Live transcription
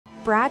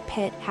Brad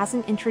Pitt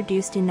hasn't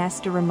introduced Ines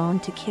de Ramon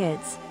to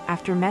kids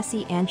after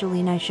messy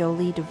Angelina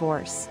Jolie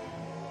divorce.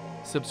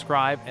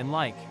 Subscribe and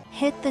like.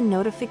 Hit the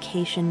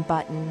notification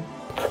button.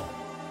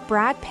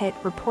 Brad Pitt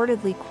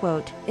reportedly,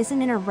 quote,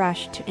 isn't in a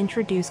rush to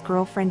introduce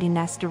girlfriend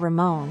Ines de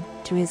Ramon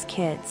to his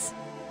kids.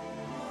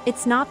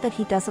 It's not that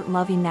he doesn't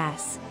love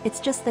Ines, it's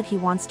just that he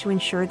wants to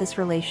ensure this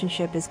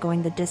relationship is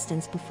going the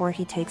distance before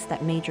he takes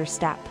that major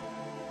step.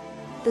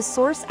 The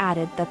source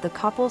added that the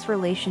couple's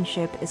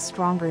relationship is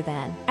stronger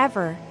than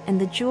ever,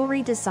 and the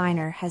jewelry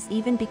designer has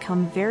even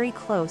become very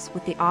close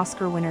with the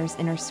Oscar winner's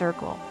inner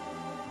circle.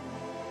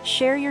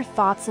 Share your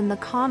thoughts in the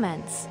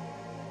comments.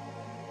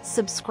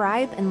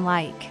 Subscribe and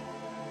like.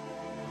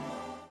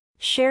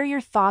 Share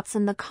your thoughts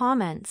in the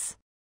comments.